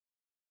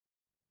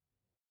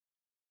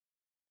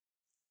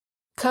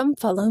Come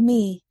follow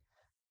me.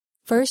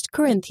 1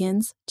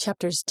 Corinthians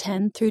chapters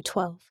 10 through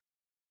 12.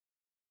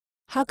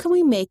 How can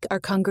we make our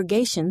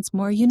congregations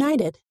more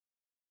united?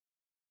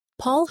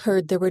 Paul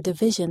heard there were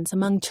divisions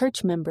among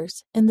church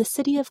members in the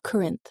city of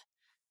Corinth.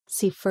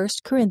 See 1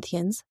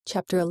 Corinthians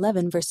chapter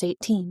 11 verse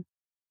 18.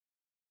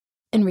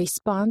 In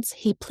response,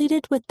 he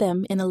pleaded with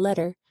them in a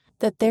letter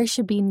that there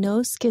should be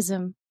no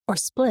schism or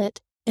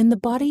split in the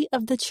body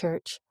of the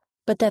church,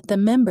 but that the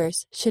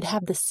members should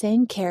have the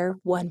same care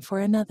one for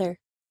another.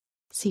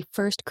 See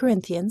 1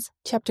 Corinthians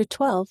chapter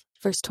 12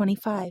 verse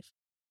 25.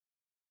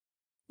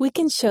 We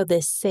can show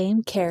this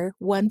same care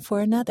one for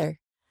another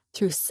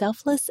through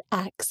selfless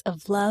acts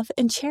of love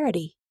and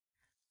charity.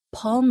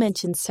 Paul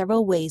mentions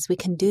several ways we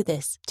can do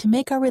this to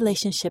make our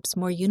relationships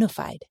more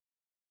unified.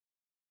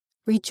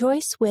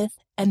 Rejoice with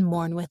and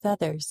mourn with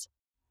others.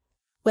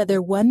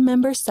 Whether one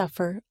member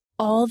suffer,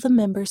 all the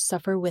members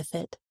suffer with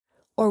it,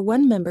 or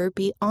one member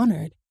be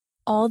honored,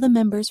 all the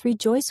members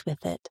rejoice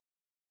with it.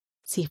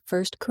 See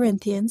 1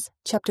 Corinthians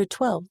chapter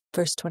 12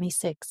 verse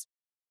 26.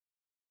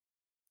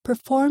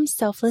 Perform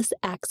selfless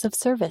acts of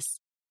service.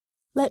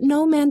 Let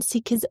no man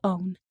seek his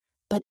own,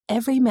 but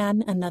every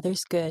man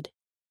another's good.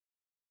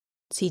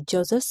 See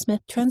Joseph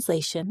Smith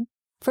translation,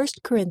 1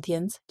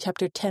 Corinthians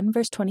chapter 10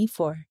 verse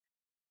 24.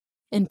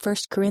 In 1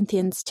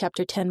 Corinthians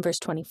chapter 10 verse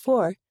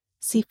 24,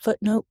 see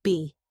footnote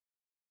B.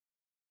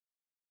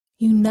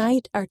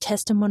 Unite our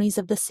testimonies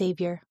of the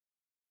Savior.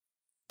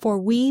 For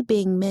we,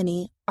 being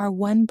many, are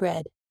one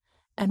bread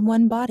and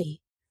one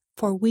body,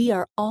 for we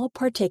are all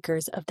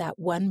partakers of that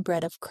one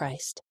bread of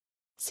Christ.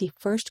 See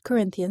 1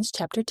 Corinthians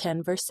chapter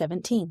 10 verse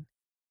 17.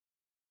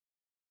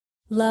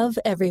 Love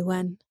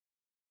everyone.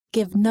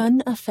 Give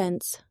none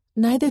offense,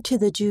 neither to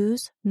the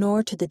Jews,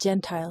 nor to the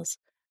Gentiles,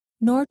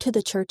 nor to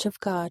the church of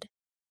God.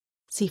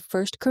 See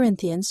 1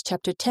 Corinthians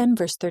chapter 10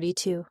 verse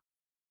 32.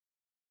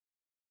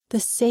 The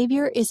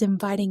Savior is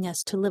inviting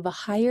us to live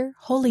a higher,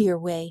 holier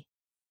way,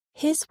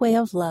 His way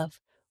of love,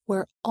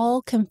 where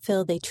all can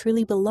feel they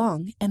truly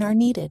belong and are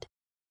needed.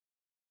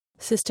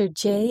 Sister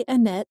J.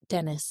 Annette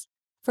Dennis,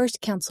 First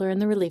Counselor in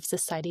the Relief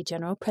Society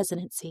General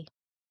Presidency.